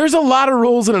 There's a lot of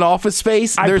rules in an office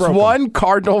space. There's one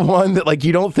cardinal one that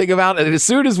you don't think about, and as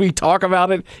soon as we talk about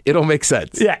it, it'll make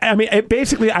sense. Yeah, I mean,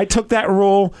 basically, I took that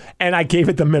rule and I gave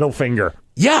it the middle finger.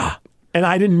 Yeah. And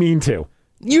I didn't mean to.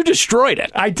 You destroyed it.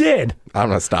 I did. I'm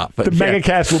going to stop. The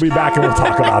MegaCast will be back and we'll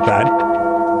talk about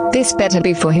that. This better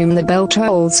be for whom the bell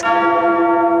tolls.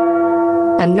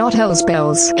 And not hell's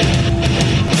bells.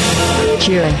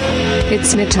 Cure.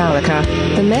 It's Metallica.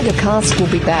 The MegaCast will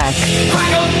be back.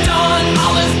 Crack of dawn,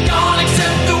 all is gone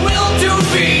except the will to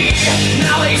be.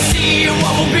 Now they see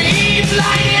what will be,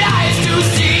 blinded eyes to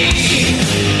see.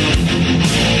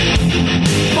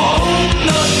 For whom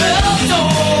the bell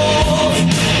tolls,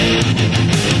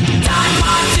 time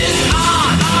marches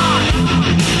on.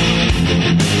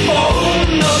 For whom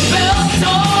the bell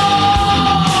tolls.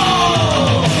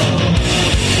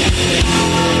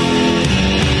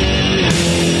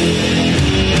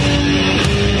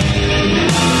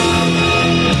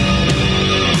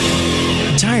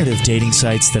 Tired of dating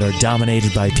sites that are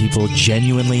dominated by people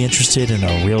genuinely interested in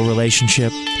a real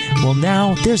relationship? Well,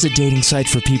 now there's a dating site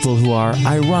for people who are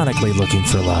ironically looking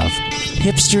for love.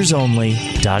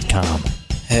 Hipstersonly.com.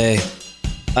 Hey,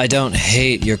 I don't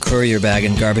hate your courier bag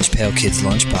and garbage pail kid's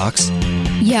lunchbox.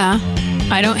 Yeah,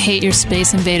 I don't hate your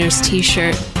Space Invaders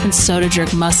t-shirt and soda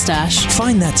jerk mustache.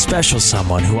 Find that special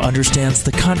someone who understands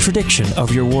the contradiction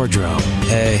of your wardrobe.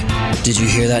 Hey, did you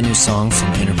hear that new song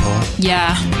from Interpol?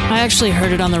 Yeah, I actually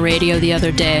heard it on the radio the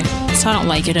other day, so I don't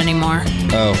like it anymore.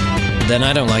 Oh, then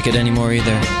I don't like it anymore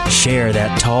either. Share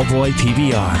that tall boy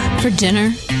PBR. For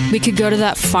dinner, we could go to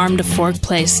that farm to fork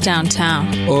place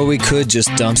downtown. Or we could just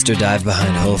dumpster dive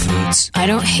behind Whole Foods. I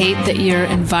don't hate that you're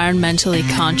environmentally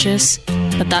conscious,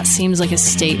 but that seems like a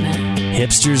statement.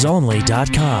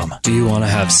 Hipstersonly.com. Do you want to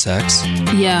have sex?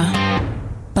 Yeah,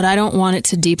 but I don't want it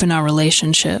to deepen our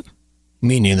relationship.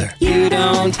 Me neither. You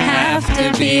don't have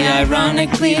to be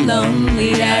ironically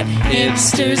lonely at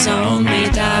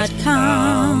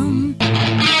hipstersonly.com.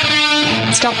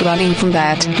 Stop running from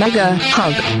that mega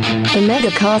hug. The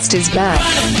MegaCast is back.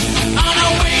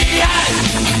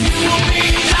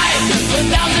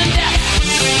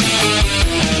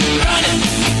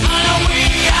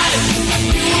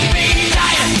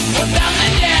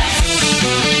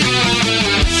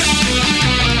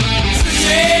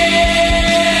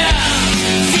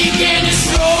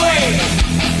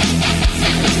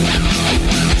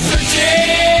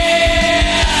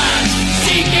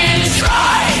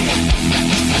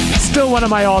 Still one of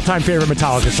my all-time favorite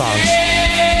Metallica songs.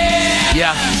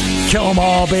 Yeah. Kill 'em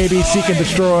all, baby. Seek and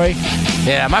destroy.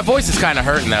 Yeah, my voice is kind of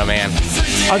hurting, though, man.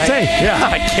 I'd say, yeah.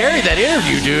 I carried that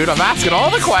interview, dude. I'm asking all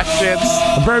the questions.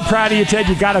 I'm very proud of you, Ted.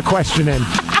 You got a question in.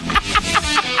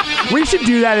 We should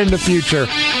do that in the future.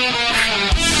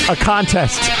 A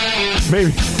contest.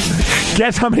 Maybe.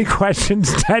 Guess how many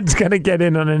questions Ted's going to get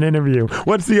in on an interview.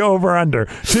 What's the over-under?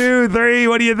 2, 3,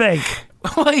 what do you think?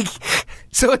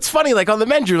 So it's funny, on the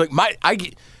men's,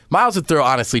 Miles and Throw,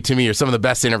 honestly, to me, are some of the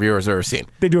best interviewers I've ever seen.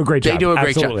 They do a great job. They do a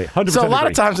great Absolutely. job. 100% So a lot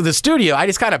agree. of times in the studio, I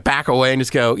just kind of back away and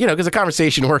just go, because the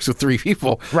conversation works with 3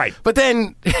 people. Right. But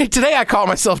then today I caught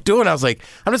myself doing, I was like,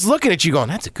 I'm just looking at you going,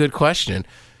 that's a good question.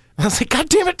 I was like, God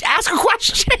damn it, ask a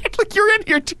question. You're in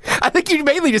here. I think you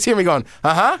mainly just hear me going,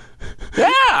 uh-huh.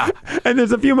 Yeah. And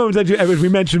there's a few moments that as we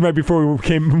mentioned right before we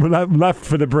left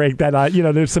for the break that,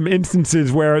 there's some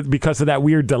instances where because of that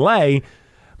weird delay,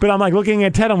 but I'm looking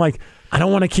at Ted, I'm like, I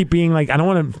don't want to keep being like, I don't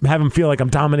want to have him feel like I'm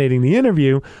dominating the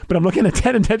interview, but I'm looking at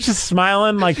Ted and Ted's just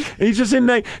smiling, like he's just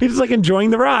enjoying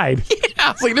the ride. Yeah,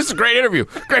 I was like, this is a great interview.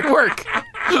 Great work.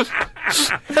 What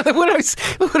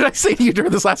did I say to you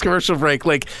during this last commercial break?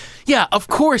 Like, yeah, of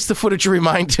course the footage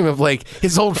reminds him of like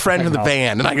his old friend in the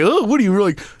band. And I go, oh, what are you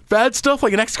really bad stuff?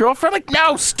 Like an ex-girlfriend? Like,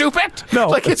 no, stupid. No.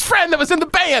 Like his friend that was in the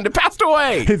band and passed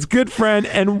away. His good friend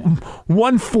and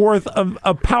 1/4 of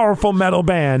a powerful metal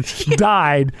band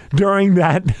died during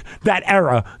that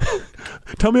era.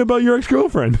 Tell me about your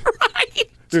ex-girlfriend. Right.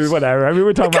 Dude, whatever. I mean,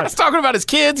 we're talking about his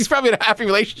kids. He's probably in a happy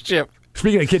relationship.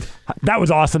 Speaking of kids, that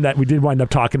was awesome that we did wind up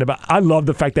talking about. I love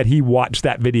the fact that he watched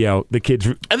that video, the kids.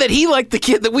 And that he liked the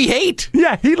kid that we hate.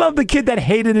 Yeah, he loved the kid that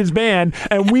hated his band.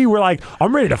 And we were like,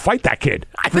 I'm ready to fight that kid.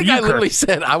 I think I literally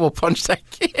said, I will punch that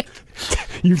kid.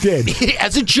 You did.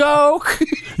 As a joke.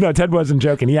 No, Ted wasn't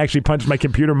joking. He actually punched my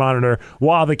computer monitor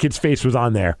while the kid's face was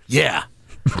on there. Yeah.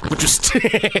 Which was...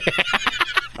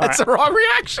 That's the wrong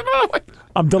reaction.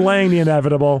 I'm delaying the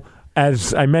inevitable.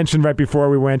 As I mentioned right before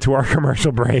we went to our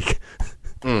commercial break,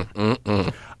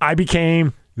 I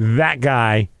became that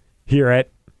guy here at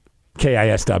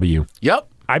KISW. Yep.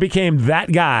 I became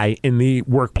that guy in the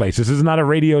workplace. This is not a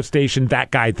radio station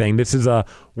that guy thing. This is a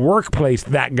workplace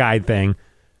that guy thing.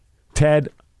 Ted,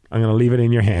 I'm going to leave it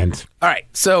in your hands. All right.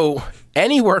 So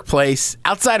any workplace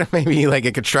outside of maybe like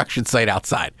a construction site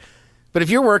outside, but if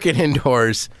you're working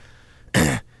indoors,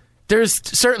 there's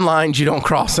certain lines you don't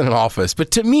cross in an office.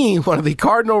 But to me, one of the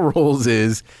cardinal rules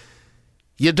is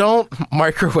you don't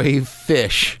microwave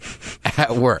fish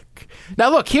at work. Now,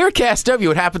 look, here at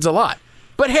KSW, it happens a lot.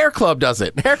 But Hair Club does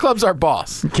it. Hair Club's our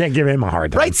boss. You can't give him a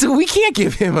hard time. Right, so we can't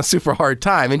give him a super hard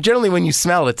time. And generally when you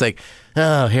smell it, it's like,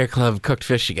 oh, Hair Club cooked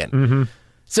fish again. Mm-hmm.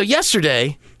 So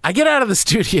yesterday, I get out of the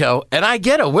studio, and I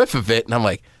get a whiff of it, and I'm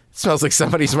like, it smells like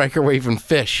somebody's microwaving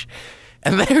fish.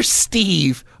 And there's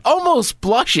Steve, almost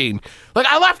blushing. Like,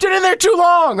 I left it in there too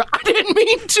long. I didn't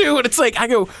mean to. And it's like, I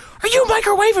go, are you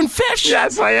microwaving fish?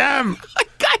 Yes, I am.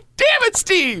 God damn it,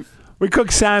 Steve. We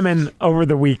cooked salmon over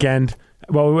the weekend.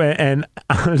 Well, and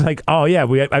I was like, oh, yeah,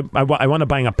 I want to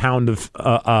buy a pound of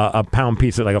a pound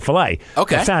piece of like a fillet of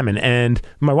salmon. And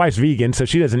my wife's vegan, so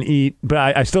she doesn't eat.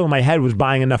 But I still in my head was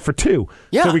buying enough for two.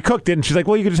 Yeah. So we cooked it, and she's like,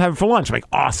 well, you could just have it for lunch. I'm like,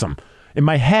 awesome. In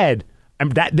my head,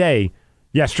 that day,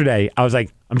 yesterday, I was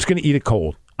like, I'm just going to eat it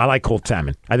cold. I like cold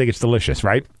salmon. I think it's delicious,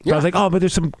 right? Yeah. But I was like, oh, but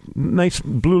there's some nice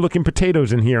blue-looking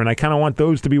potatoes in here, and I kind of want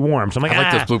those to be warm. So I'm like, I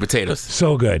like those blue potatoes.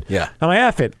 So good. Yeah. I'm like,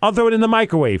 F it. I'll throw it in the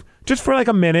microwave just for like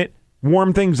a minute,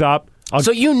 warm things up.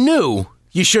 So you knew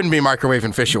you shouldn't be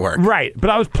microwaving fish at work. Right. But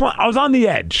I was on the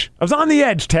edge. I was on the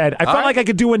edge, Ted. I felt like I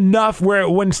could do enough where it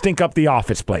wouldn't stink up the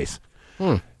office place.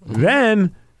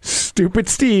 Then, stupid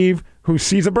Steve, who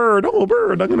sees a bird,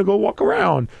 I'm going to go walk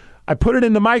around. I put it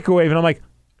in the microwave, and I'm like,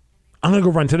 I'm going to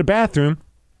go run to the bathroom,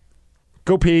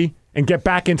 go pee, and get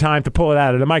back in time to pull it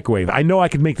out of the microwave. I know I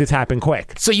could make this happen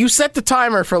quick. So you set the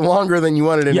timer for longer than you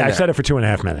wanted it in there. Yeah, I set it for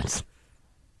 2.5 minutes.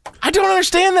 I don't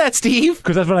understand that, Steve.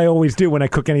 Because that's what I always do when I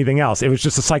cook anything else. It was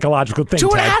just a psychological thing.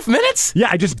 2.5 minutes? Yeah,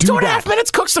 I just do that. 2.5 minutes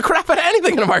cooks the crap out of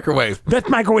anything in a microwave. That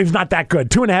microwave's not that good.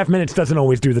 2.5 minutes doesn't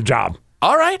always do the job.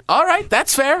 All right.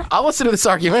 That's fair. I'll listen to this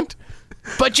argument.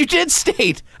 But you did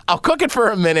state, I'll cook it for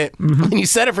a minute, and you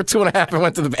set it for 2.5 and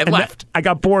went to the bed and left. I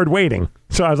got bored waiting.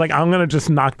 So I was like, I'm going to just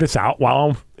knock this out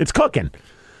while it's cooking.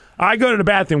 I go to the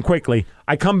bathroom quickly.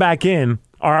 I come back in.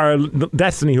 Our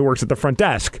Destiny, who works at the front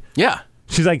desk. Yeah.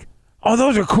 She's like, oh,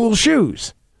 those are cool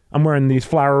shoes. I'm wearing these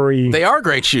flowery... They are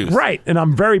great shoes. Right. And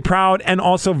I'm very proud and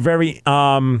also very,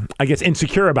 I guess,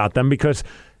 insecure about them because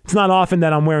it's not often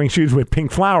that I'm wearing shoes with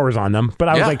pink flowers on them. But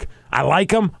I was like, I like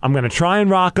them. I'm going to try and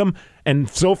rock them. And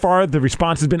so far, the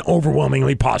response has been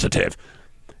overwhelmingly positive,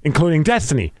 including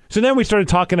Destiny. So then we started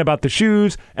talking about the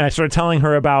shoes, and I started telling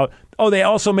her about, they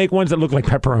also make ones that look like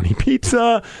pepperoni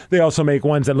pizza. They also make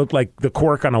ones that look like the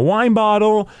cork on a wine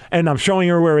bottle. And I'm showing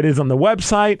her where it is on the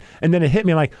website. And then it hit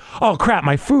me like, oh, crap,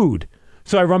 my food.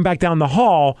 So I run back down the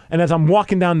hall, and as I'm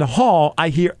walking down the hall, I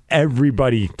hear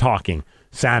everybody talking.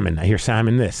 Salmon. I hear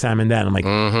salmon this, salmon that. I'm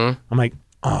like,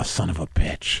 oh, son of a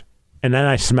bitch. And then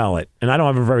I smell it, and I don't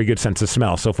have a very good sense of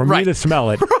smell. So for me to smell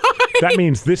it, that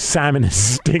means this salmon is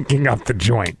stinking up the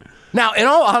joint. Now, in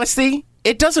all honesty,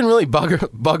 it doesn't really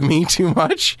bug me too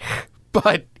much,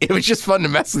 but it was just fun to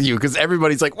mess with you because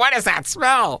everybody's like, what does that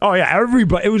smell? Oh, yeah,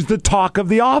 everybody. It was the talk of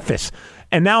the office.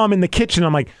 And now I'm in the kitchen.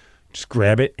 I'm like, just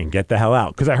grab it and get the hell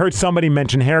out. Because I heard somebody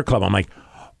mention Hair Club. I'm like,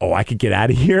 oh, I could get out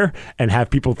of here and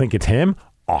have people think it's him?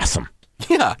 Awesome.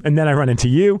 Yeah. And then I run into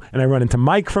you, and I run into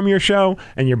Mike from your show,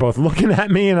 and you're both looking at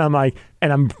me, and I'm like,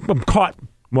 and I'm caught,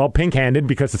 well, pink-handed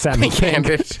because the salmon's pink.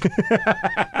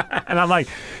 And I'm like,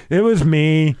 it was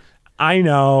me. I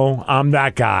know. I'm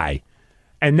that guy.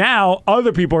 And now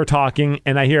other people are talking,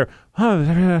 and I hear,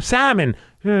 salmon,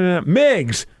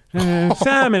 Migs,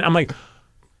 salmon. I'm like,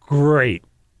 great.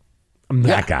 I'm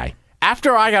that guy.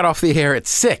 After I got off the air at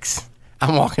 6,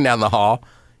 I'm walking down the hall,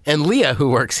 and Leah, who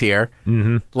works here,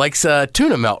 likes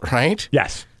tuna melt, right?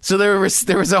 Yes. So there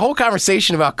was a whole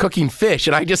conversation about cooking fish,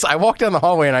 and I walk down the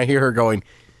hallway, and I hear her going,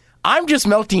 I'm just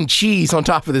melting cheese on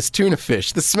top of this tuna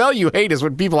fish. The smell you hate is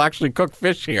when people actually cook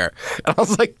fish here. And I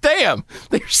was like, damn,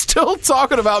 they're still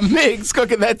talking about Migs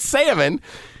cooking that salmon.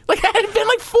 Like, it had been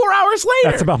like 4 hours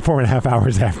later. That's about 4.5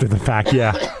 hours after the fact,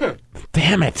 yeah.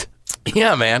 Damn it.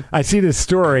 Yeah, man. I see this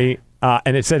story,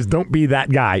 and it says, don't be that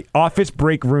guy. Office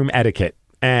break room etiquette.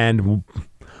 And,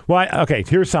 okay,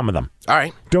 here's some of them. All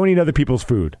right. Don't eat other people's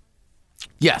food.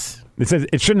 Yes. It says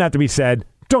it shouldn't have to be said,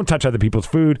 don't touch other people's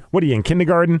food. What are you, in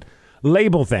kindergarten?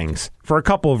 Label things for a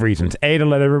couple of reasons. A, to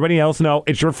let everybody else know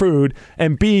it's your food.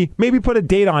 And B, maybe put a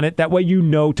date on it. That way you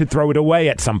know to throw it away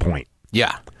at some point.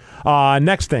 Yeah.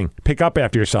 Next thing, pick up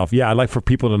after yourself. Yeah, I'd like for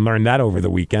people to learn that over the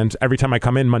weekends. Every time I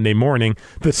come in Monday morning,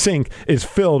 the sink is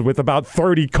filled with about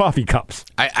 30 coffee cups.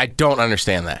 I don't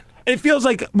understand that. It feels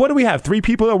like, what do we have, 3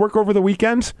 people that work over the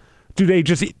weekends? Do they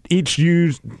just each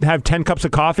have 10 cups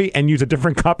of coffee and use a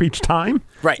different cup each time?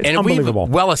 Right, It's and unbelievable.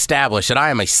 we've well established that I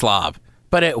am a slob.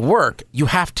 But at work, you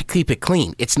have to keep it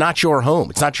clean. It's not your home.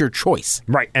 It's not your choice.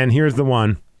 Right, and here's the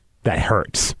one that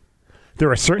hurts.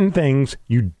 There are certain things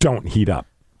you don't heat up.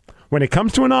 When it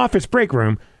comes to an office break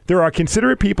room, there are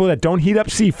considerate people that don't heat up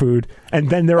seafood, and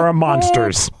then there are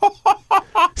monsters.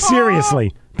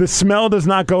 Seriously, the smell does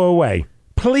not go away.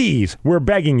 Please, we're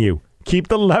begging you. Keep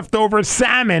the leftover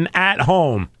salmon at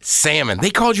home. Salmon. They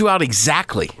called you out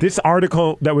exactly. This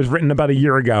article that was written about a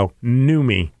year ago knew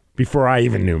me before I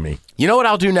even knew me. You know what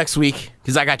I'll do next week?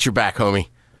 Because I got your back, homie.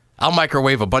 I'll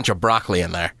microwave a bunch of broccoli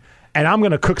in there. And I'm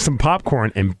going to cook some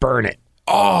popcorn and burn it.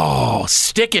 Oh,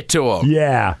 stick it to them.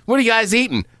 Yeah. What are you guys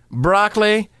eating?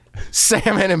 Broccoli,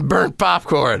 salmon, and burnt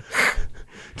popcorn.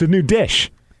 It's a new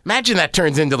dish. Imagine that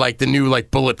turns into like the new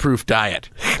bulletproof diet.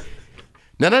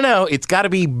 No. It's got to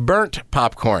be burnt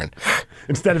popcorn.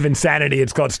 Instead of insanity,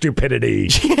 it's called stupidity.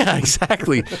 Yeah,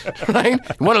 exactly. Right?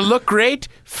 You want to look great,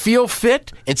 feel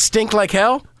fit, and stink like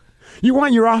hell? You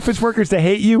want your office workers to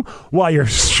hate you while you're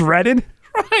shredded?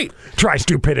 Right. Try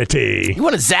stupidity. You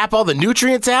want to zap all the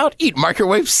nutrients out? Eat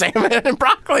microwave salmon and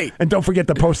broccoli. And don't forget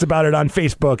to post about it on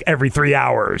Facebook every 3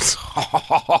 hours.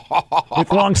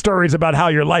 With long stories about how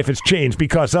your life has changed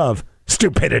because of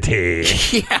stupidity.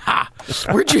 Yeah.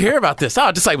 Where'd you hear about this?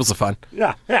 Oh, Disciples of Fun.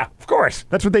 Yeah, of course.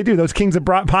 That's what they do. Those kings of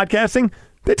podcasting,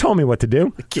 they told me what to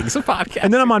do. The kings of podcasting.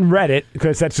 And then I'm on Reddit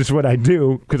because that's just what I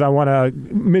do because I want a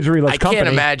misery-less company. I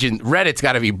can't imagine. Reddit's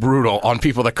got to be brutal on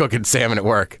people that cook salmon at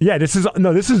work. Yeah, this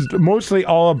is mostly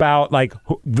all about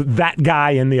that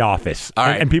guy in the office. All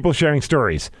right. And people sharing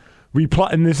stories.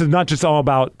 And this is not just all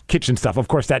about kitchen stuff. Of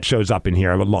course, that shows up in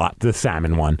here a lot, the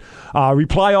salmon one.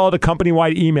 Reply all to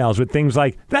company-wide emails with things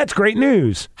like, that's great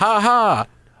news. Ha ha.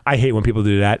 I hate when people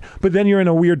do that. But then you're in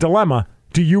a weird dilemma.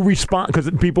 Do you respond? Because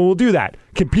people will do that.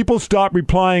 Can people stop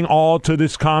replying all to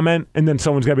this comment? And then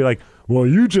someone's got to be like, well,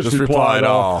 you just replied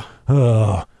all.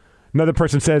 Another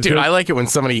person says... Dude, I like it when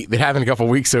somebody, it happened a couple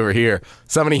weeks over here,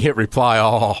 somebody hit reply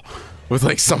all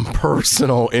with some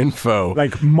personal info.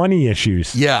 Like money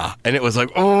issues. Yeah. And it was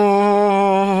like,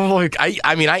 I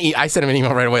sent him an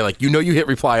email right away, you hit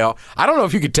reply all. I don't know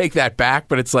if you could take that back,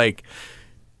 but it's like,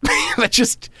 that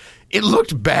just... It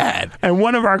looked bad. And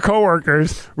one of our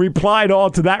coworkers replied all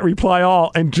to that reply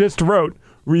all and just wrote,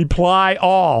 reply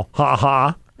all,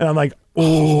 haha. And I'm like,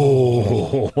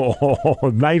 oh,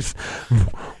 nice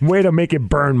way to make it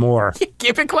burn more.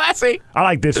 Keep it classy. I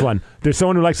like this one. There's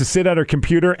someone who likes to sit at her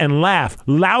computer and laugh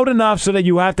loud enough so that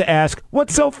you have to ask,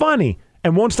 what's so funny?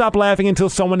 And won't stop laughing until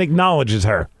someone acknowledges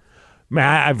her.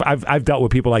 Man, I've dealt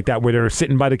with people like that where they're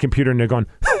sitting by the computer and they're going,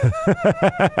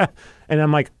 and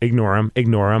I'm like, ignore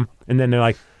them. And then they're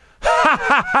like,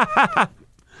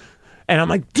 and I'm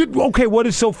like, dude, okay, what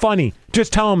is so funny?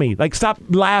 Just tell me. Stop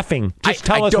laughing. Just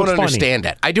tell us what's funny. I don't understand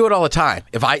that. I do it all the time.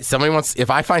 If I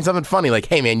find something funny,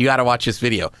 hey man, you got to watch this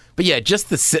video. But yeah, just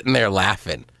the sitting there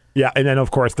laughing. Yeah, and then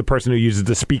of course the person who uses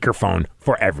the speakerphone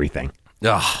for everything.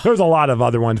 Ugh. There's a lot of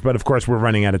other ones, but of course we're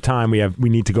running out of time. We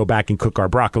need to go back and cook our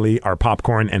broccoli, our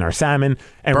popcorn, and our salmon.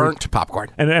 And burnt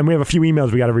popcorn. And we have a few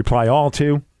emails we got to reply all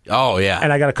to. Oh, yeah.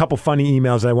 And I got a couple funny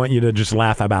emails I want you to just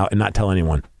laugh about and not tell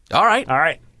anyone. All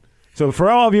right. So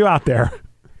for all of you out there,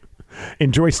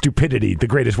 enjoy Stupidity, the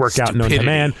greatest workout known to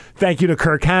man. Thank you to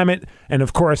Kirk Hammett. And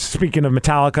of course, speaking of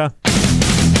Metallica,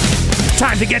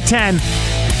 time to get 10.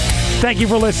 Thank you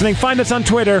for listening. Find us on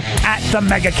Twitter at the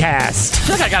MegaCast. I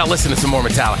feel like I gotta listen to some more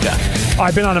Metallica.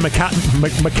 I've been on a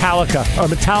Metallica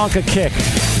kick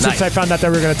since I found out that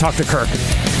we were going to talk to Kirk.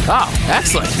 Oh,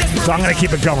 excellent. So I'm going to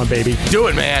keep it going, baby. Do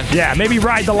it, man. Yeah, maybe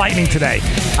ride the lightning today.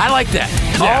 I like that.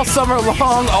 Yeah. All summer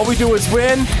long, all we do is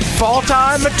win. Fall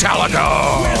time, Metallica.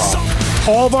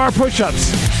 All of our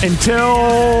push-ups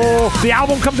until the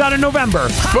album comes out in November.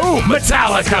 Boom,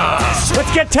 Metallica.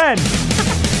 Let's get 10.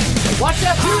 Watch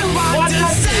that view. Watch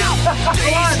that view.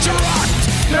 1, 2,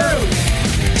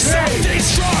 3,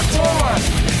 4,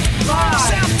 5,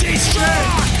 6,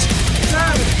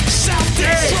 7,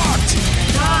 8,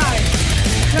 9,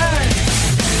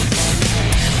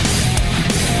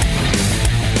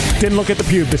 10. Didn't look at the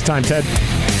pube this time, Ted.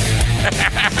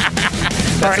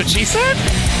 That's what she said?